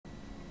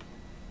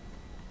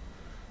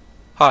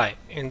Hi,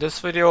 in this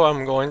video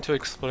I'm going to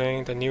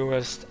explain the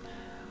newest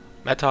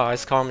meta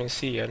IceCom in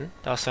CN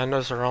that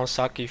centers around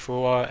Saki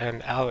Fuwa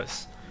and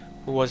Alyss,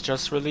 who was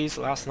just released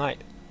last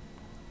night.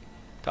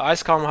 The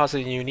IceCom has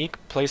a unique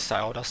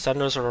playstyle that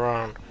centers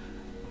around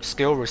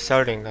skill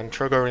resetting and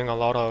triggering a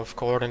lot of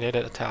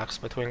coordinated attacks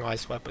between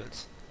ice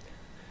weapons.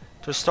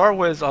 To start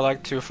with, I'd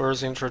like to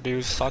first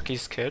introduce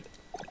Saki's kit.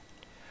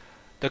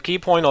 The key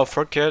point of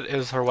her kit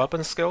is her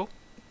weapon skill.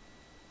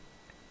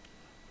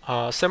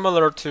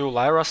 Similar to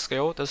Lyra's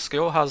skill, the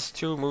skill has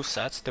two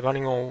movesets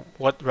depending on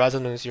what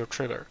resonance you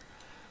trigger.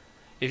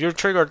 If you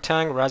trigger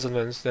tank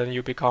resonance, then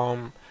you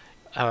become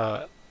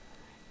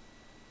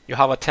you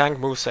have a tank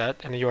moveset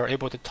and you are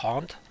able to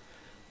taunt.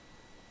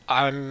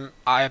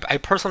 I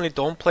personally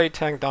don't play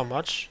tank that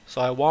much,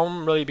 so I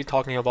won't really be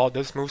talking about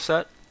this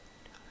moveset.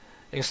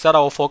 Instead, I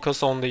will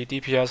focus on the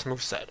DPS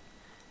moveset.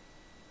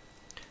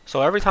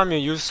 So every time you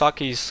use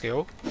Saki's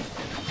skill,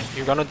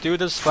 you're gonna do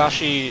this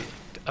flashy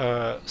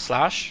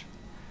slash.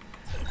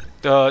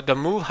 The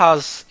move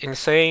has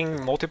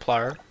insane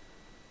multiplier,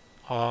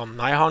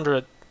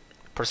 900%,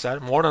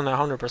 more than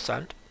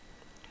 900%,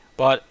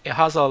 but it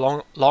has a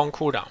long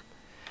cooldown.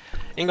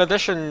 In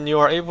addition, you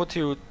are able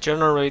to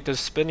generate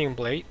this spinning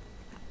blade.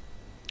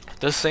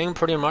 This thing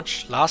pretty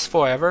much lasts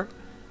forever.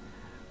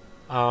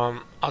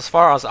 As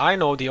far as I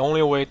know, the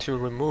only way to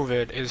remove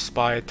it is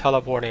by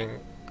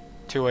teleporting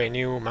to a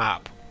new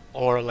map,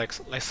 or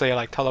let's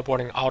say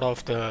teleporting out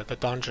of the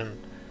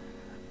dungeon.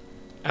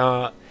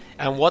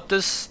 And what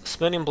this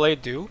spinning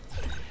blade do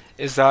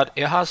is that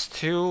it has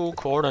two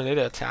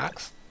coordinated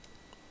attacks.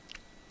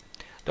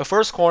 The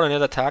first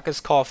coordinated attack is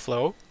called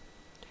flow.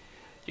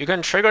 You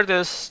can trigger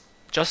this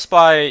just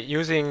by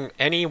using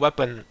any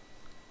weapon.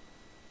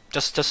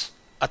 Just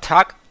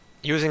attack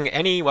using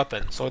any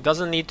weapon. So it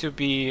doesn't need to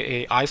be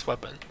a ice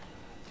weapon.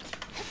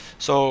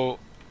 So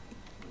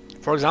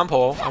for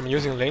example, I'm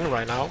using Ling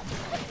right now.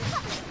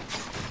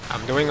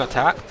 I'm doing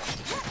attack.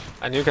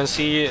 And you can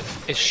see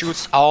it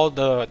shoots out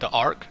the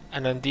arc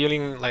and then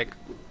dealing like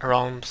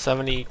around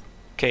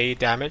 70k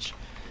damage.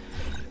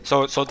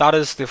 So that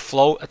is the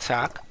flow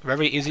attack.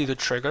 Very easy to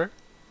trigger.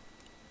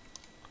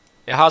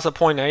 It has a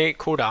 0.8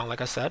 cooldown,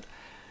 like I said.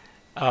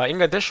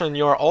 In addition,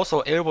 you are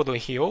also able to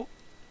heal.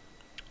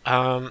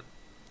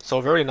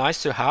 So very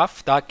nice to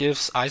have. That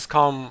gives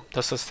IceCom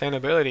the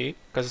sustainability,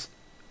 because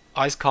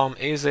IceCom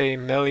is a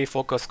melee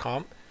focused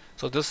comp.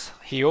 So this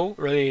heal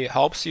really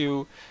helps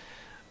you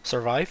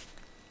survive.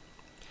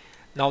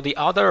 Now the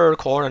other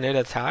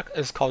coordinated attack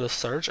is called the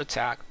surge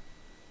attack.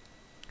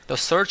 The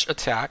surge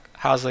attack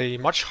has a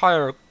much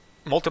higher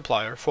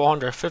multiplier,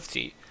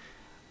 450,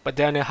 but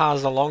then it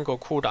has a longer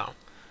cooldown,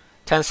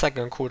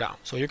 10-second cooldown.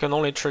 So you can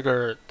only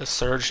trigger the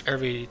surge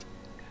every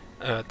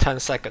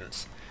 10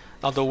 seconds.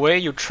 Now the way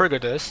you trigger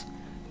this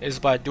is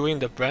by doing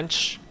the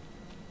branch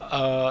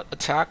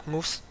attack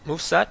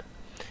moveset,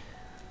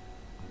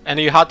 and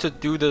you have to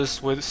do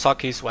this with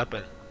Saki's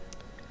weapon.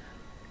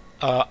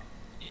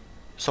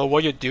 So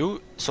what you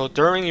do, so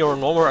during your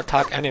normal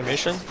attack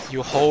animation,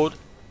 you hold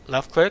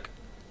left click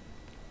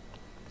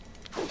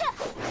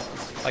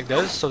like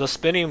this. So the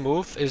spinning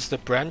move is the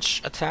branch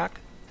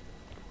attack.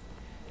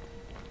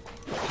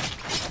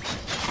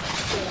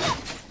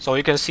 So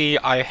you can see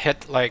I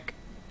hit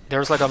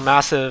there's like a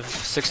massive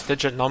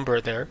 6-digit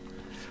number there.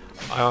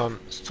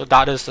 So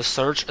that is the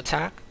surge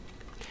attack.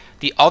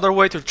 The other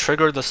way to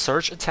trigger the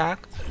surge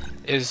attack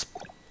is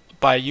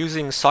by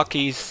using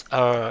Saki's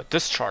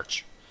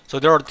discharge. So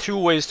there are two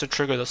ways to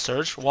trigger the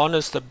surge. One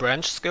is the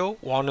branch skill,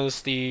 one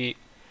is the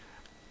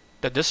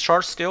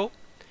discharge skill,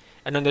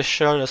 and then they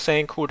share the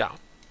same cooldown.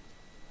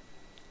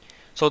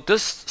 So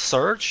this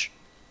surge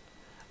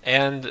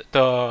and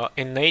the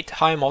innate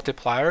high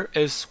multiplier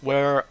is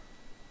where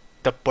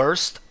the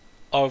burst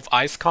of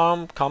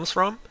IceCom comes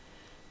from.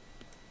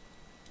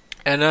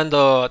 And then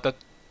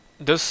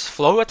this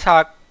flow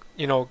attack,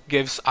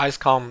 gives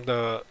IceCom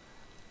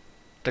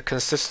the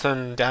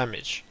consistent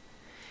damage.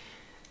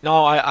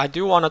 Now I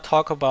do want to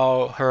talk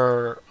about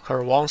her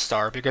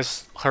 1-star,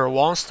 because her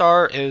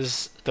 1-star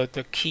is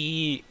the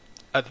key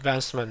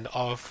advancement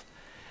of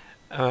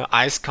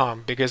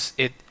IceCom, because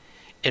it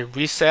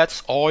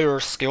resets all your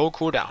skill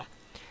cooldown.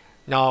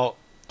 Now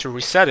to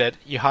reset it,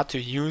 you have to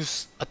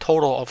use a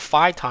total of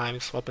 5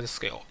 times weapon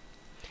skill.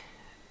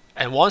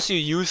 And once you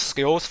use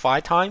skills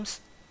 5 times,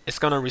 it's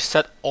gonna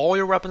reset all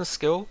your weapon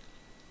skill,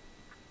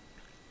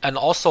 and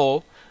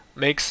also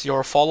makes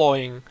your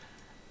following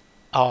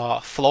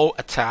flow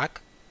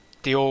attack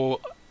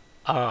deal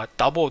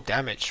double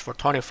damage for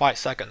 25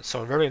 seconds.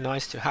 So very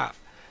nice to have.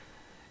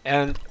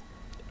 And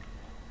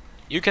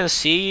you can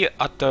see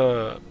at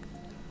the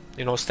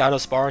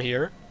status bar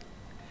here,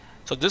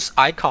 so this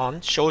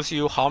icon shows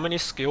you how many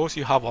skills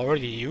you have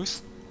already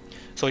used.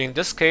 So in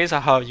this case I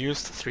have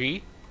used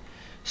 3.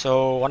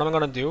 So what I'm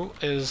gonna do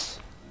is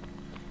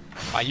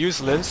I use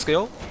Lin's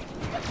skill,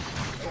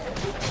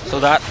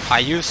 so that I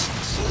use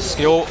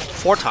skill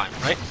 4 times,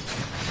 right?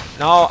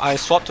 Now I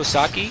swap to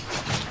Saki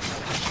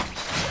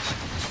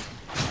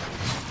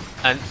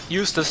and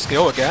use the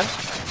skill again.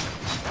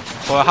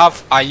 So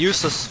I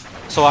use this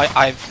so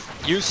I've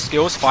used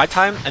skills 5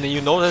 times, and then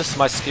you notice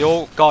my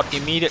skill got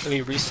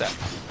immediately reset.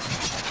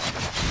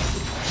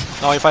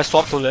 Now if I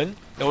swap to Lin,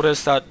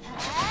 notice that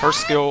her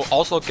skill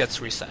also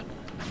gets reset.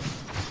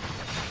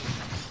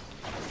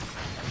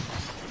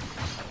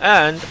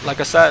 And like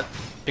I said,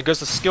 because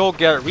the skill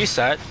get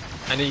reset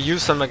and you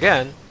use them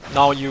again,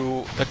 now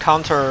the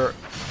counter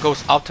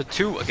goes up to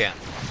 2 again.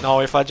 Now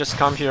if I just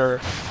come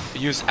here to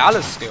use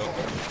Alyss skill,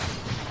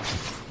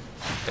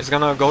 it's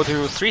gonna go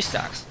to 3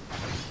 stacks.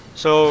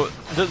 So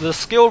the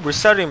skill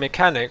resetting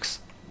mechanics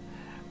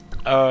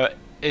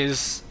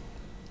is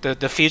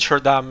the feature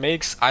that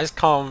makes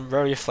Icecom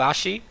very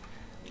flashy,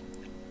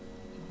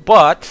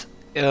 but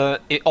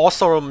it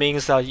also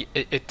means that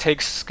it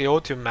takes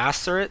skill to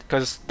master it,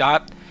 because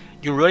that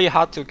you really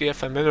have to get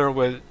familiar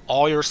with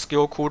all your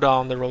skill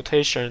cooldown, the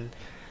rotation,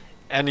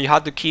 and you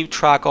have to keep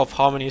track of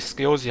how many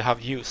skills you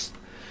have used.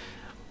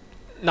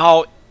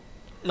 Now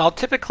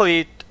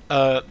typically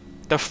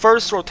the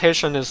first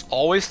rotation is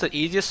always the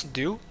easiest to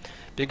do,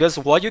 because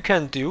what you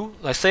can do,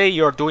 let's say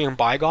you're doing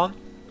Bygone,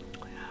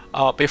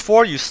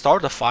 before you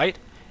start the fight,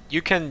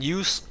 you can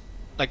use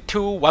like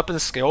 2 weapon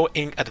skill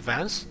in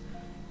advance,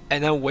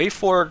 and then wait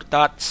for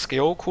that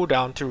skill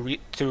cooldown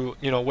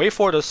wait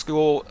for the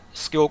skill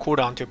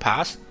cooldown to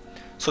pass,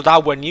 so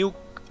that when you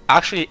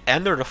actually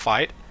enter the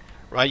fight,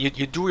 right,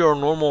 you do your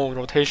normal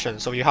rotation.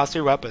 So you have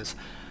 3 weapons.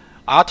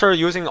 After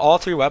using all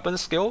 3 weapon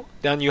skill,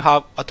 then you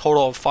have a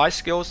total of 5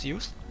 skills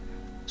used.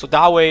 So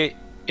that way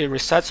it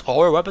resets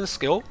all your weapon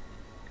skill.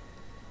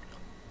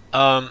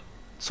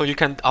 So you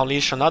can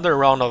unleash another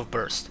round of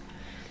burst.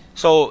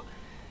 So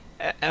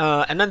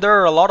and then there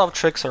are a lot of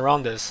tricks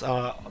around this.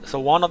 So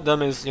one of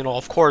them is,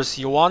 of course,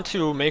 you want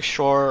to make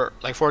sure,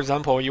 like for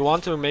example, you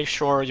want to make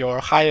sure your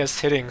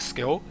highest hitting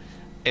skill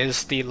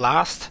is the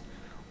last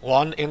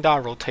one in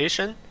that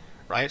rotation,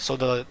 right? So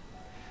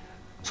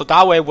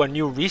that way when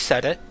you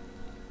reset it,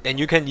 then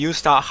you can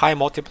use that high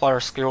multiplier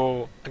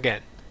skill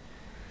again.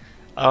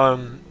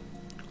 And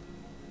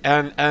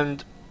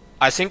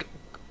I think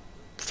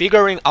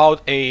figuring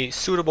out a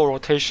suitable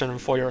rotation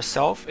for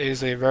yourself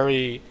is a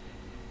very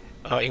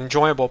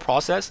enjoyable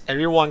process.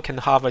 Everyone can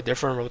have a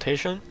different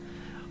rotation,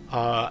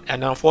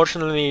 and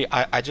unfortunately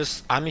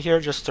I'm here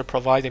just to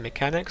provide the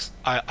mechanics.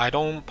 I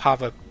don't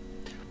have a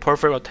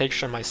perfect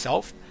rotation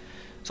myself,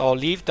 so I'll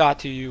leave that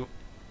to you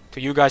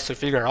guys to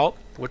figure out,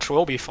 which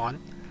will be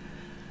fun.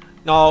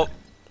 Now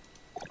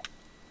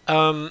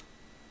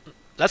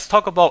let's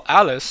talk about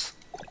Alyss.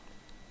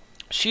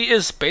 She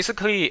is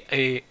basically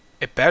a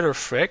better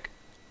Frigg.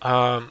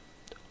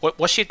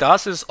 What she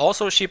does is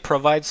also she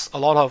provides a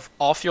lot of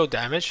off-field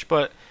damage,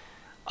 but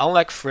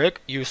unlike Frigg,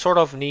 you sort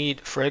of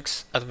need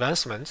Frigg's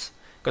advancements,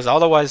 because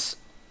otherwise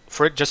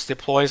Frigg just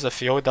deploys the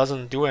field,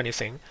 doesn't do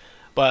anything.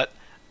 But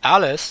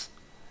Alyss,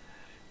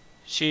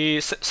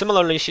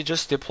 similarly she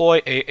just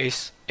deploy a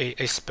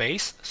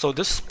space. So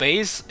this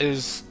space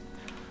is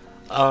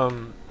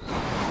I'm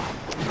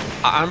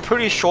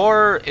pretty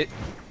sure it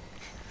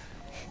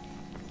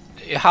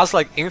has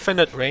like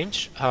infinite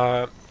range.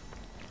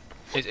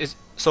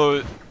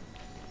 So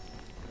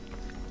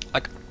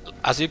like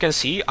as you can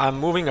see, I'm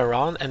moving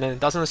around and it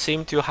doesn't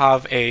seem to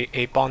have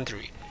a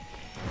boundary.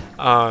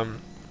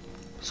 So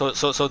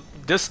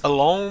this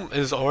alone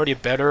is already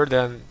better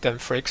than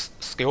Frigg's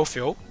skill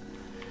field.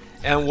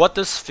 And what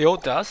this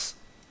field does,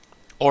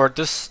 or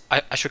this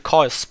I should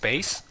call it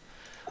space,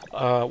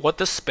 what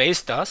this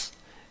space does,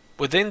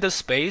 within this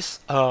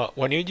space,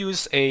 when you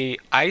use a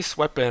ice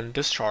weapon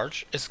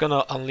discharge, it's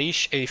gonna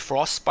unleash a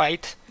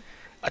frostbite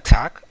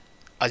attack.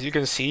 As you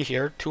can see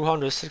here,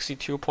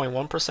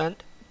 262.1%.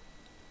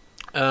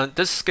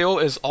 This skill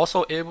is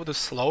also able to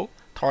slow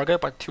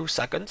target by 2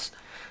 seconds.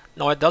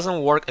 Now it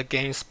doesn't work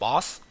against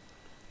boss.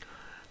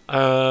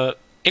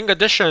 In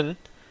addition,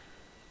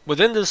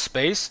 within this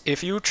space,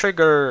 if you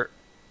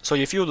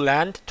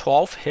land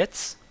 12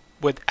 hits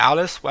with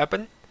Alyss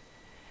weapon,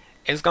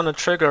 it's gonna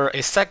trigger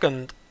a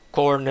second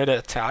coordinated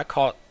attack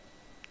called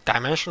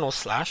Dimensional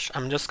Slash.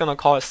 I'm just gonna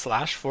call it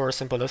Slash for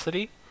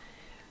simplicity.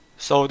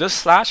 So this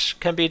slash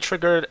can be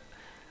triggered.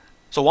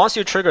 So once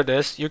you trigger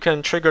this, you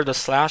can trigger the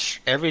slash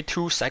every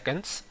 2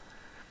 seconds,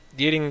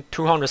 dealing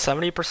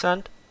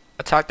 270%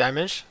 attack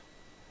damage,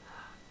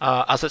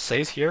 as it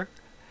says here.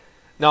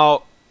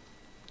 Now,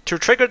 to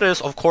trigger this,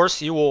 of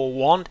course, you will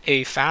want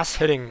a fast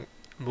hitting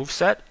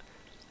moveset,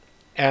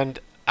 and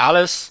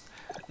Alyss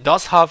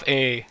does have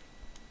a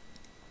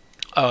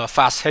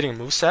fast hitting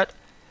moveset,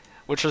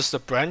 which is the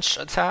branch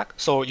attack.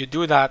 So you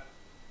do that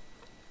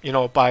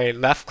by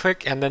left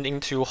click and then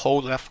into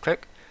hold left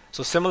click.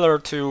 So similar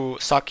to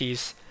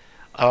Saki's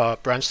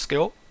branch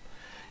skill.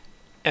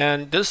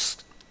 And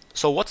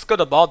so what's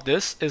good about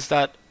this is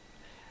that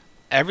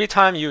every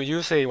time you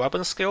use a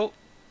weapon skill,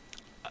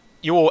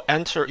 you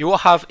will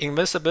have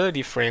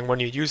invincibility frame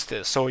when you use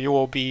this. So you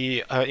will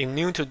be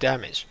immune to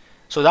damage.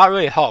 So that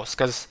really helps,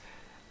 because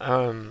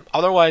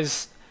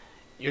otherwise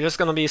you're just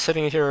gonna be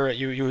sitting here,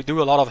 you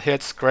do a lot of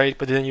hits, great,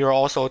 but then you're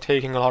also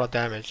taking a lot of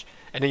damage,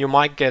 and then you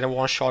might get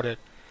one-shotted,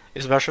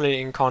 especially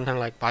in content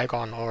like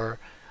Bygone or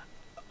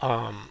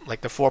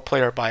like the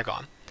 4-player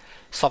Bygone,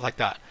 stuff like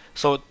that.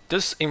 So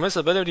this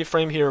invincibility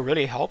frame here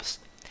really helps.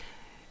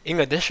 In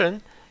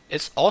addition,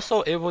 it's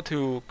also able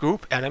to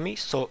group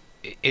enemies, so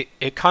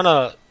it kind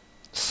of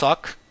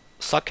suck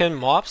in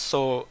mobs.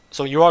 So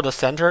you are the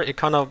center, it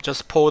kind of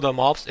just pull the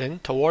mobs in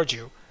towards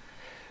you.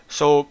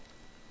 So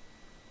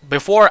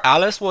before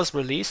Alyss was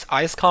released,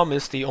 Ice Com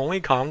is the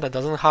only com that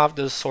doesn't have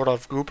this sort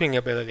of grouping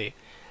ability.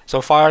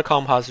 So Fire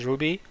Com has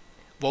Ruby,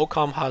 Volt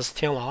Com has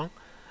Tianlong,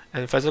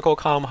 and Physical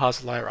Com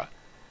has Lyra.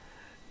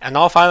 And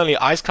now finally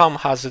Ice Com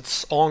has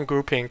its own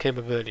grouping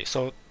capability.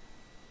 So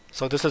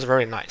this is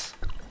very nice.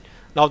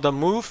 Now the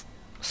move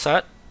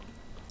set.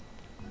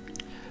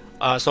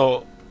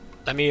 So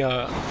let me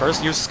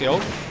first use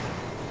skill.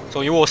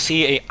 So you will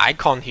see a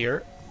icon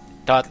here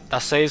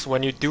that says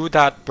when you do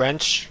that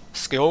branch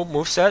skill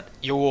moveset,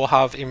 you will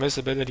have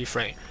invincibility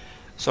frame.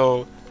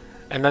 So,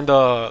 and then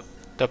the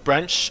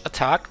branch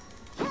attack.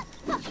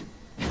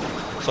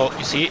 So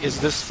you see,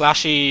 is this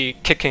flashy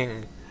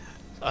kicking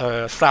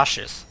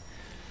flashes.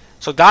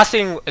 So that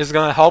thing is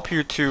gonna help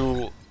you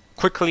to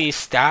quickly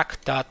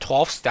stack that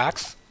 12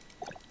 stacks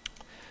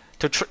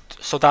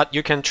so that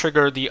you can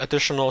trigger the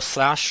additional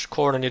slash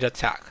coordinated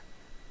attack.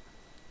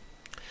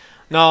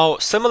 Now,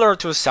 similar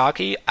to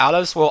Saki,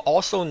 Alyss will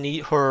also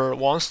need her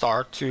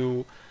 1-star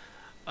to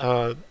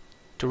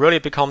really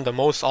become the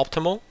most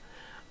optimal.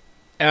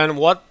 And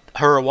what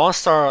her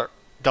 1-star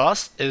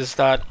does is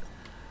that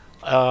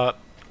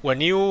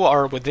when you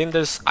are within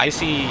this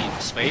icy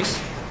space,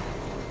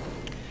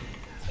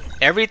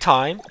 every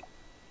time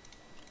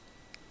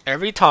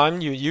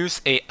you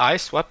use a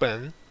ice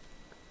weapon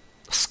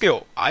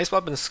skill,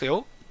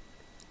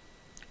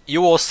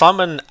 you will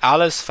summon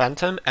Alyss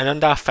Phantom, and then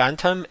that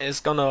Phantom is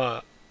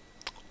gonna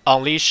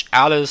unleash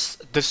Alyss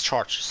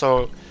Discharge.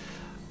 So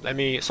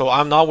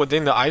I'm now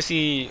within the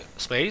icy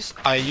space.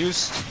 I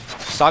use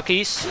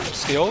Saki's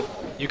skill.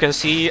 You can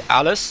see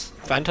Alyss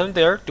Phantom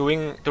there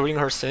doing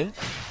her sin.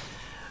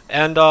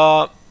 And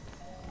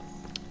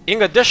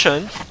in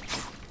addition,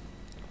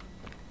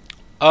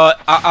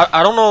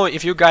 I don't know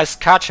if you guys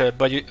catch it,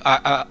 but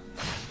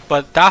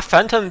but that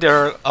Phantom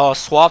there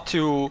swapped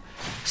to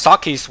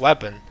Saki's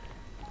weapon.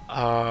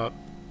 And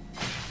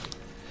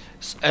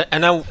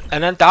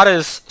then that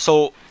is,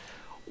 so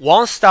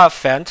once that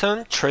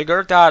Phantom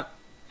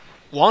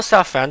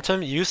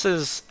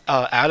uses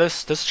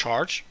Alyss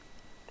Discharge,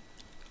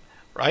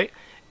 right?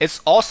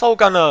 It's also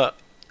gonna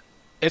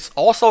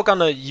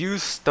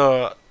use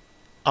the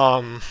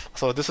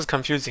so this is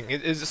confusing.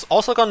 It is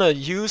also gonna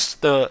use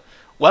the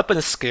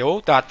weapon skill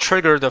that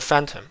triggered the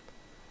Phantom.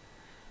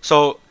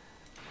 So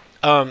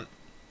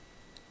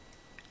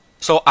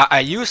I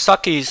use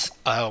Saki's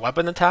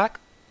weapon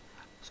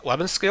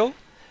skill.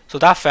 So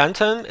that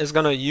Phantom is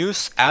gonna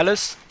use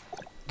Alyss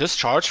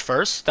Discharge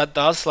first. That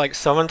does like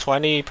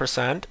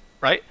 720%,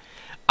 right?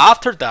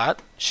 After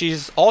that,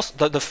 she's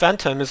also the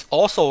Phantom is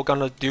also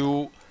gonna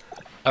do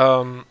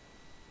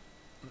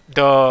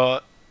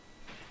the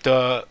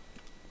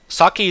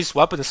Saki's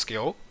weapon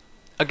skill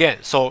again.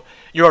 So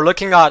you're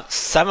looking at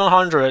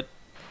 700%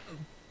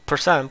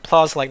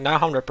 plus like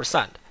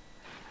 900%.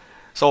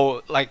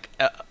 So like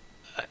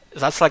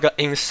that's like an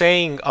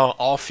insane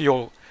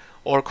off-field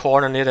or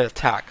coordinated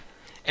attack.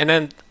 And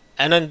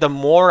then the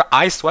more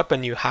ice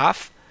weapon you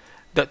have,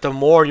 the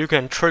more you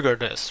can trigger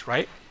this,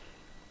 right?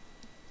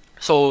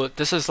 So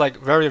this is like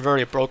very,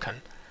 very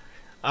broken.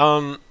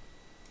 Now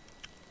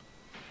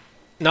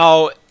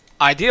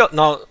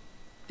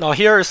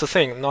here is the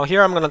thing. Now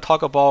here I'm gonna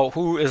talk about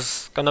who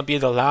is gonna be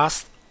the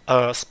last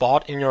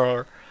spot in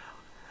your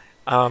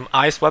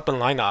ice weapon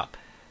lineup.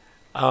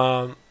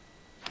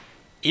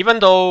 Even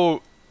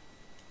though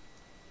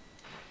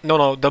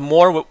the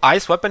more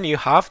ice weapon you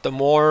have, the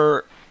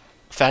more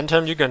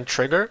Phantom you can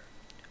trigger.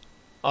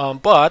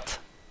 But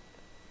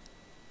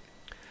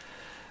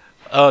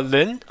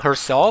Lyn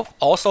herself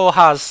also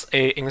has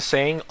a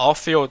insane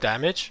off-field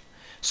damage.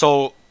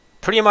 So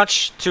pretty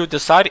much to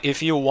decide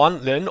if you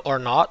want Lyn or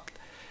not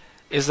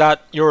is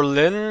that your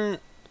Lyn.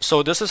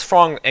 So this is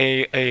from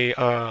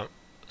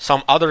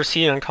some other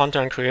CNN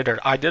content creator.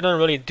 I didn't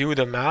really do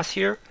the math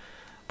here,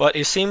 but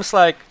it seems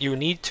like you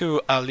need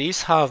to at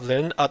least have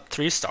Lyn at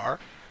 3-star.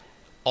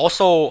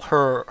 Also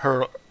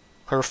her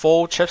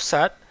full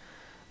chipset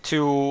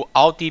to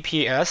out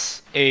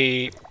DPS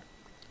a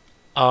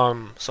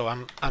so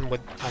I'm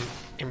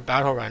in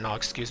battle right now,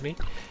 excuse me.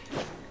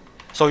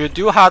 So you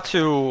do have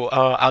to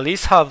at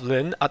least have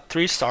Lyn at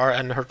 3-star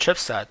and her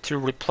chipset to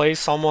replace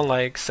someone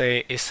like,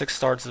 say, a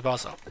 6-star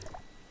Tsubasa.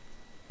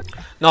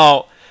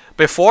 Now,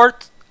 before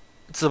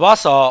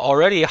Tsubasa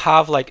already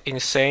have like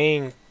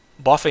insane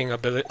buffing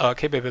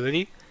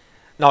capability.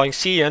 Now in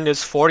CN is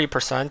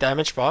 40%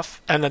 damage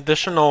buff, and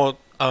additional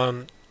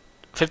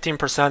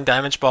 15%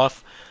 damage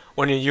buff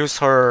when you use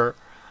her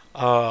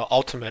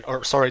ultimate,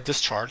 or sorry,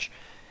 discharge.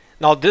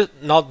 Now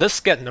this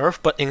get nerfed,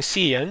 but in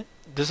CN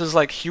this is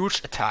like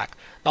huge attack.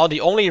 Now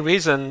the only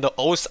reason the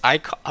old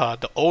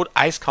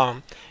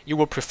Icecom you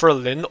would prefer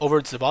Lyn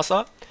over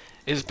Tsubasa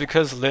is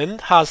because Lyn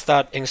has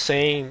that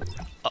insane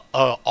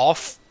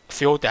off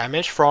field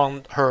damage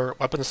from her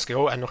weapon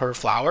skill and her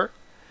flower.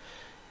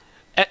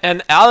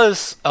 And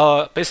Alyss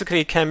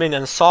basically came in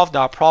and solved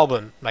that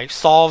problem, like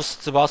solves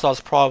Tsubasa's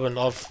problem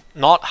of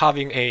not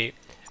having a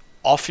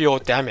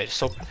off-field damage.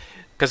 So,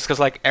 because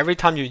like every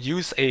time you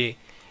use a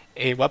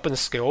weapon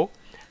skill,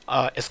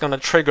 it's gonna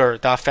trigger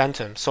that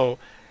phantom. So,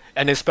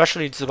 and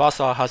especially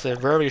Tsubasa has a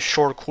very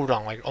short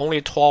cooldown, like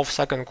only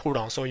 12-second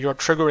cooldown. So you're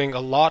triggering a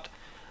lot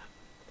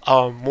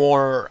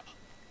more.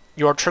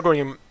 You're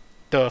triggering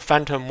the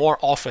phantom more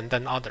often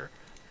than other.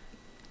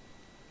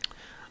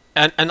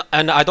 And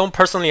I don't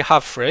personally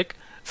have Frigg.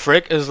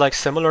 Frigg is like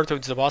similar to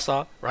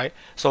Tsubasa, right?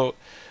 So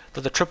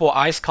the triple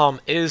ice calm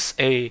is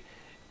a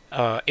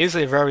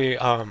very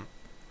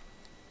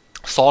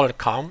solid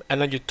calm,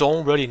 and then you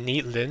don't really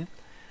need Lin.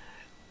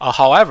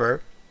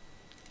 However,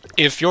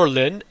 if your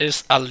Lin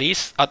is at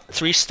least at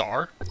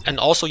 3-star, and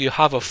also you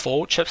have a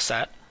full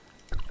chipset,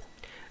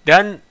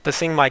 then the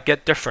thing might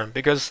get different,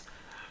 because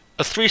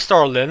a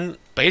 3-star Lin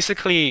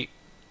basically,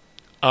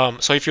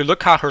 so if you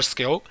look at her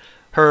skill,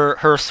 her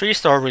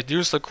 3-star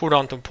reduced the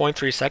cooldown to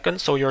 0.3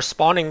 seconds, so you're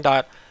spawning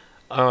that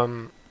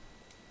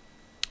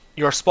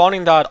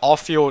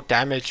off-field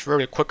damage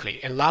very quickly.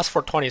 It lasts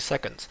for 20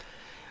 seconds.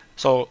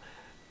 So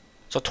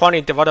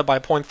 20 divided by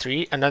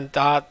 0.3, and then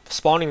that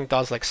spawning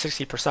does like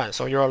 60%.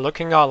 So you're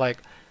looking at like,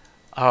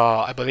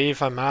 I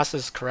believe my math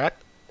is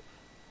correct.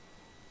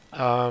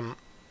 I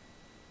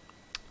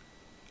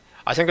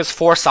think it's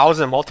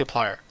 4,000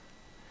 multiplier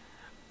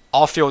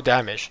off-field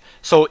damage.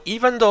 So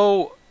even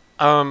though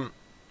Lin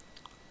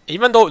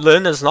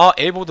is not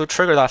able to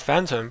trigger that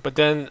phantom, but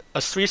then a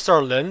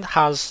 3-star Lin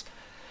has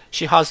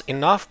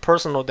enough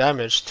personal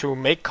damage to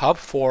make up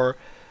for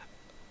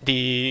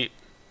the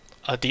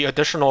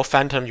additional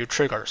phantom you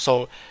trigger.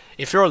 So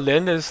if your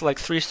Lin is like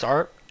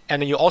 3-star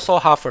and you also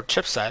have her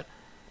chipset,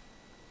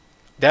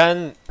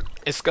 then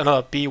it's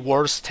gonna be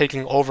worth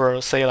taking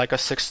over, say, like a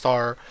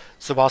 6-star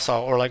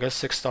Tsubasa or like a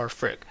 6-star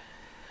Frigg.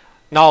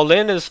 Now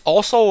Lin is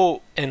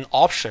also an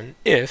option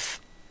if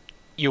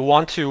you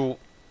want to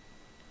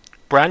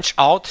branch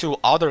out to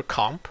other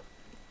comp.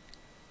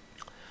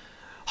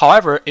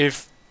 However,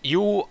 if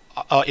you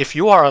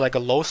are like a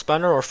low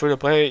spender or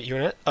free-to-play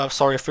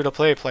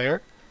free-to-play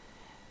player,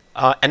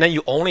 and then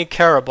you only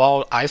care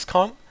about ice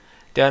comp,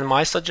 then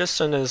my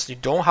suggestion is you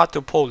don't have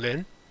to pull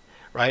Lin,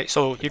 right?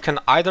 So you can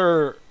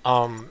either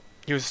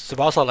use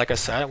Tsubasa, like I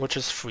said, which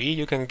is free.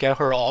 You can get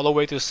her all the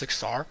way to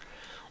 6-star,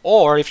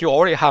 or if you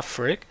already have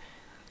Frigg,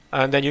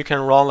 and then you can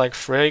run like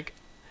Frigg,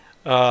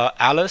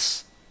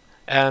 Alyss,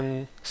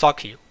 and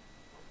Saki,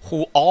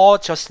 who all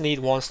just need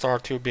 1-star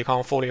to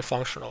become fully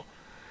functional.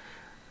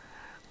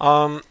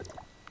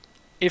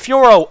 If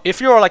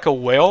you're like a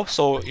whale,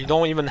 so you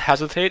don't even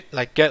hesitate,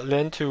 like get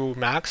Lin to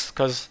max,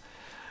 because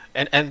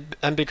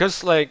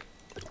because like,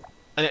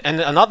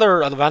 and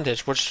another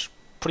advantage which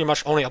pretty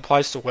much only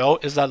applies to whale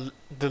is that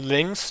the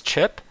Lin's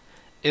chip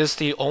is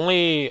the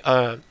only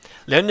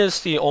Lin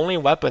is the only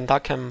weapon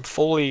that can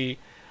fully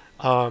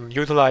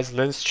utilize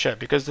Lin's chip,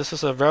 because this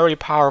is a very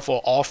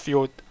powerful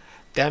off-field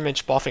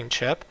damage buffing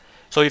chip.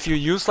 So if you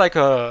use like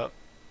Frigg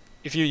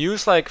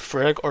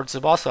or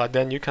Tsubasa,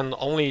 then you can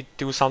only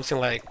do something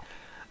like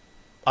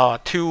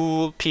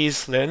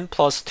 2-piece Lin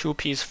plus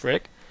 2-piece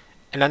Frigg,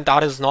 and then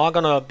that is not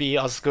gonna be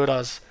as good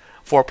as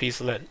 4-piece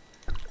Lin.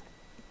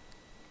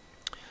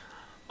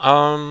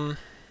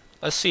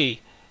 Let's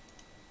see.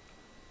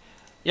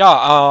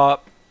 Yeah,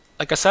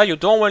 like I said, you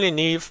don't really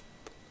need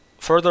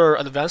further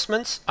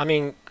advancements. I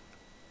mean,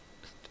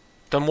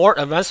 the more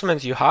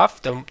advancements you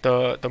have,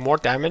 the more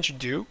damage you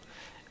do.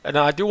 And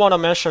I do want to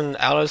mention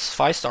Alyss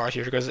 5-star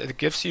here, because it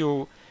gives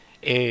you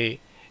a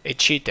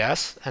cheat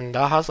death, and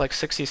that has like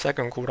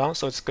 60-second cooldown,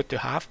 so it's good to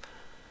have.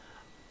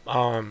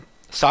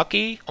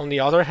 Saki, on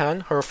the other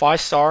hand, her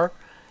 5-star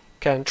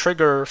can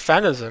trigger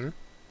Phantasm.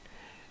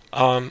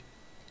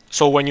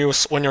 So when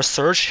your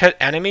surge hit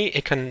enemy,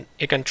 it can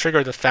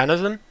trigger the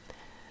Phantasm,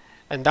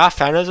 and that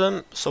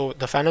Phantasm. So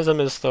the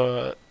Phantasm is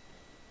normally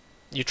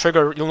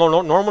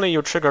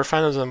you trigger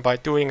Phantasm by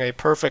doing a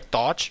perfect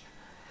dodge.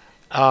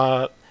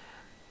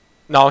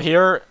 Now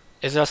here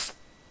is just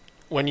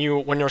when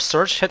your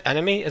surge hit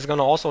enemy is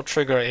gonna also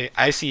trigger a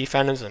icy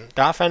Phantasm.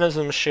 That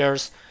Phantasm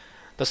shares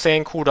the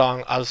same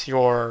cooldown as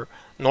your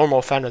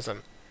normal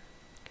Phantasm.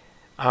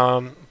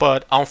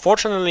 But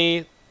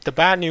unfortunately, the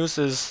bad news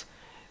is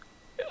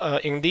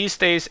in these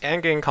days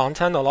endgame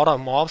content, a lot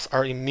of mobs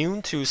are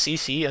immune to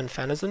CC and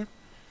Phantasm.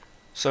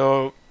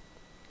 So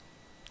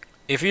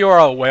if you are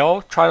a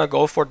whale trying to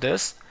go for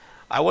this,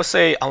 I would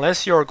say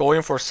unless you're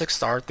going for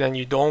 6-star, then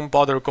you don't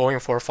bother going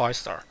for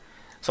 5-star.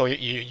 So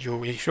if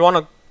you want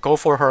to go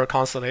for her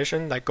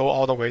constellation, like go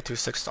all the way to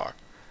 6-star.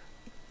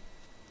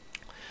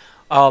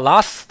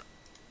 Last,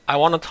 I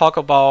want to talk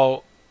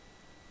about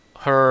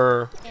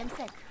her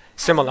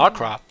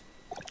Simulacra.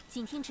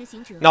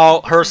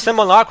 Now her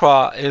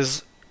Simulacra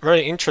is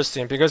very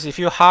interesting, because if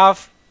you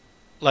have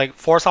like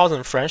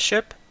 4,000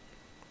 friendship,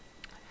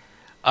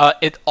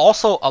 it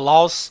also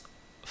allows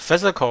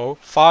physical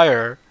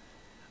fire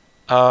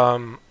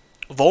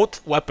volt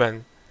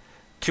weapon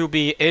to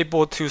be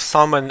able to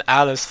summon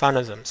Alyss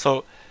Phantasm.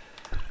 So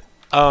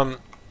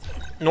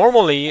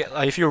normally,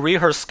 if you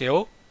read her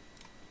skill,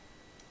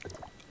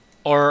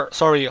 or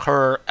sorry,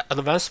 her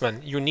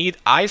advancement, you need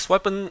Ice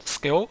Weapon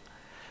skill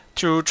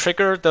to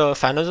trigger the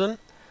Phantasm.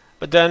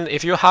 But then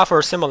if you have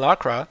her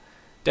Simulacra,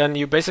 then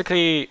you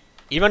basically,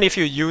 even if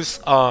you use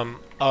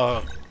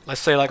let's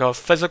say like a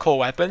physical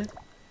weapon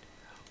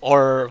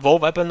or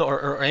Volt weapon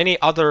or any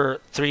other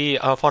 3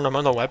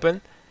 fundamental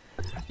weapon,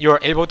 you're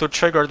able to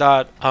trigger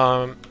that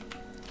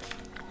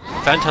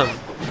Phantom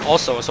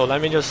also. So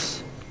let me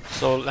just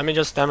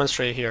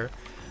demonstrate here.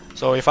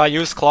 So if I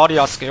use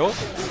Claudia skill,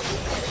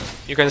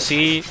 you can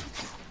see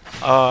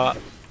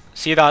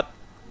that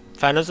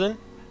Phantasm.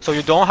 So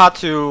you don't have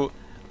to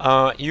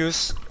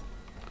use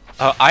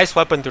Ice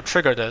Weapon to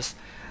trigger this.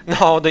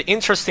 Now the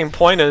interesting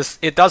point is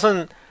it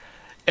doesn't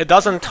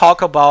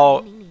talk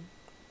about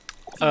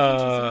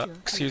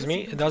excuse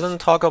me. It doesn't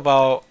talk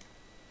about.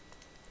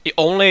 It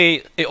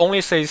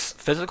only says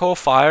physical,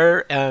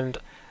 fire, and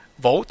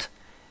Volt.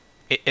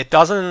 It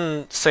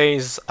doesn't say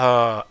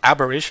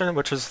aberration,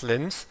 which is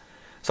Lin's.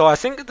 So I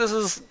think this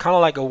is kind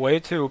of like a way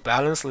to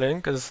balance Lin,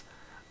 because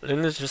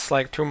Lin is just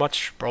like too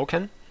much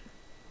broken,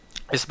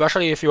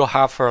 especially if you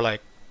have her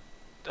like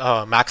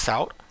max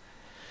out.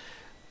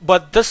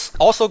 But this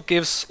also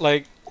gives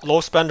like low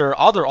spender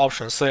other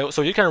options.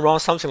 So you can run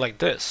something like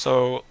this.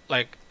 So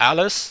like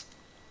Alyss,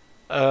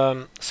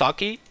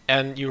 Saki,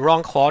 and you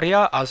run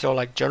Claudia as your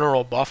like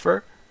general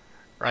buffer,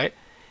 right?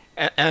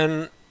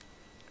 And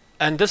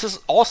this is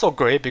also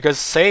great because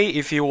say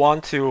if you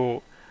want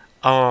to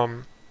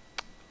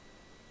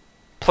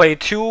play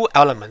 2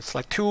 elements,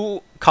 like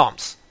 2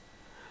 comps,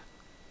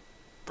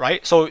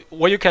 right? So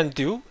what you can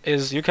do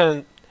is you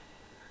can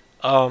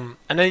and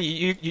then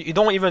you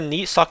don't even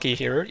need Saki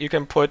here. You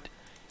can put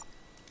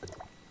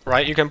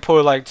like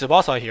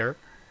Tsubasa here.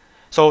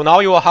 So now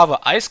you will have an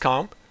ice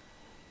comp,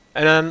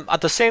 and then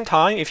at the same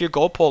time, if you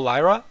go pull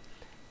Lyra,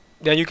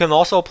 then you can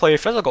also play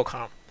physical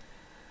comp.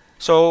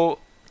 So,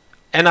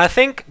 and I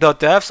think the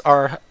devs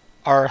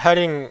are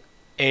heading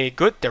a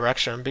good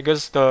direction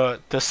because the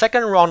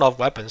second round of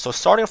weapons, so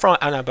starting from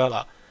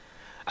Annabella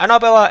and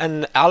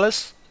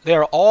Alyss, they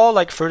are all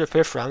like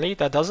free-to-play friendly.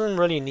 That doesn't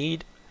really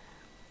need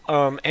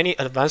any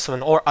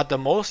advancement, or at the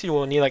most you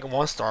will need like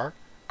 1 star.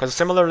 Because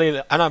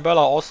similarly,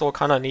 Annabella also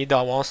kind of need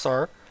that 1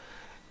 star,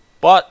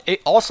 but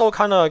it also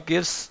kind of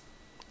gives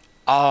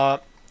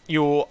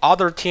you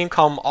other team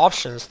comp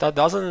options that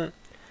doesn't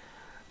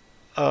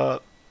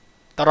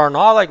that are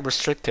not like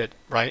restricted,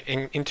 right,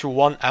 into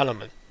 1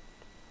 element.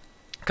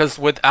 Because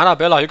with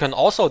Annabella, you can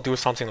also do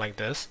something like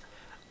this,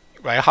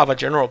 right? Have a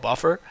general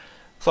buffer.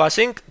 So I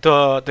think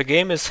the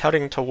game is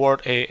heading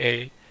toward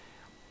a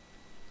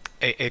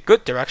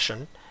good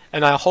direction,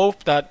 and I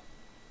hope that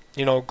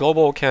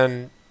Global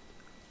can.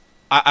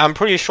 I'm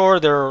pretty sure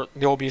there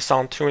will be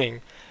some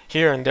tuning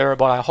here and there,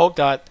 but I hope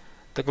that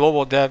the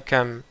Global dev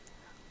can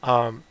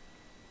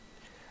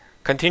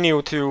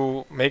continue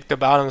to make the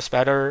balance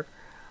better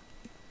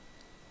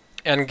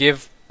and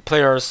give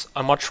players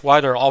a much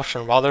wider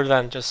option rather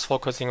than just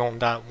focusing on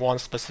that 1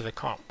 specific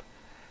comp.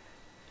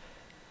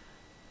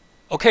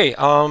 Okay,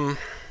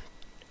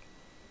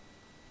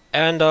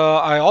 and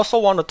I also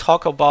want to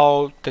talk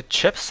about the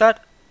chipset.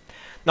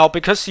 Now,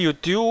 because you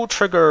do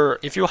trigger,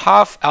 if you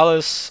have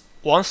Alyss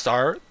 1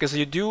 star, because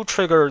you do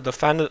trigger the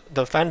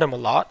Phantom a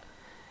lot,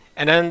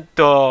 and then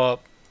the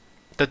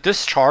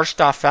discharge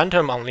that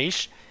Phantom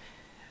unleash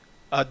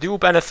do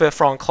benefit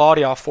from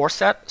Claudia 4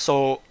 set.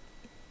 So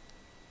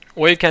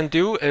what you can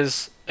do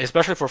is,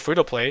 especially for free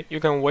to play, you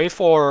can wait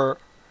for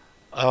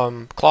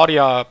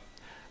Claudia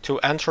to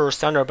enter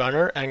standard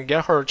banner and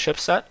get her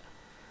chipset,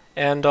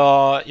 and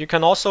you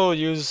can also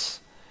use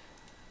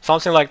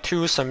something like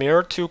 2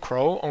 Samir, 2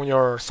 Crow on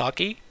your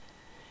Saki,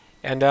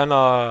 and then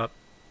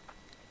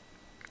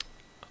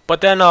but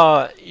then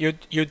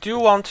you do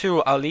want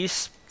to at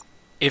least,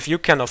 if you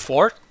can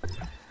afford,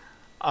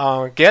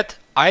 get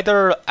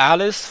either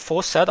Alyss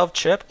full set of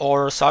chip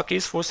or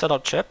Saki's full set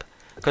of chip,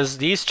 because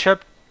these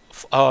chip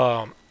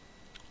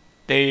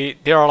they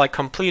are like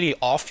completely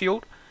off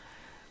field.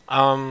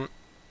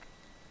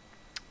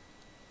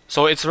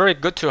 So it's very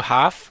good to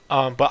have,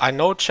 but I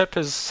know chip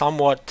is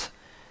somewhat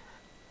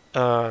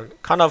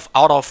kind of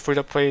out of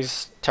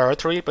free-to-play's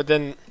territory, but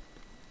then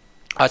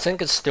I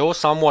think it's still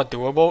somewhat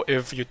doable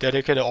if you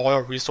dedicate all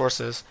your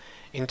resources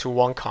into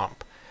 1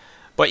 comp.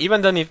 But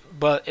even then,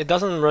 but it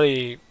doesn't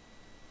really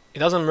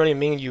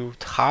mean you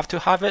have to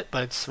have it,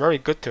 but it's very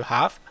good to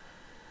have.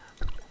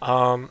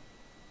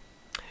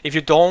 If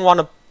you don't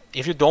want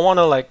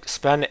to like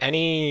spend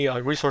any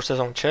resources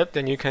on chip,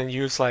 then you can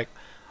use like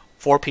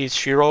 4-piece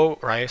Shiro,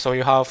 right? So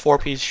you have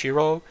 4-piece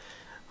Shiro,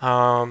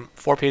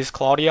 4-piece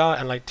Claudia,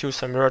 and like 2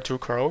 Samira, 2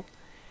 Crow.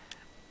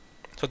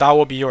 So that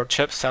will be your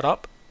chip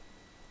setup.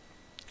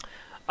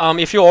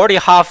 If you already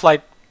have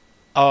like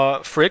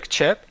a Frick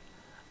chip,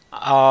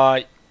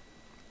 and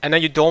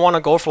then you don't want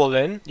to go for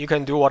Lin, you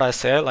can do what I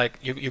said. Like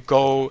you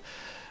go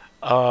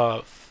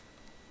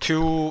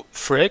 2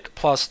 Frick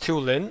plus 2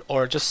 Lin,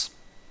 or just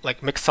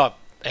like mix up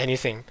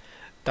anything.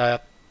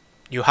 that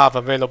you have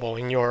available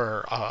in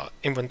your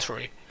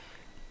inventory.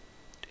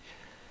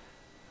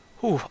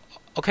 Whew.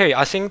 Okay,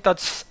 I think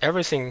that's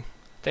everything.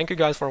 Thank you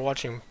guys for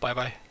watching. Bye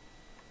bye.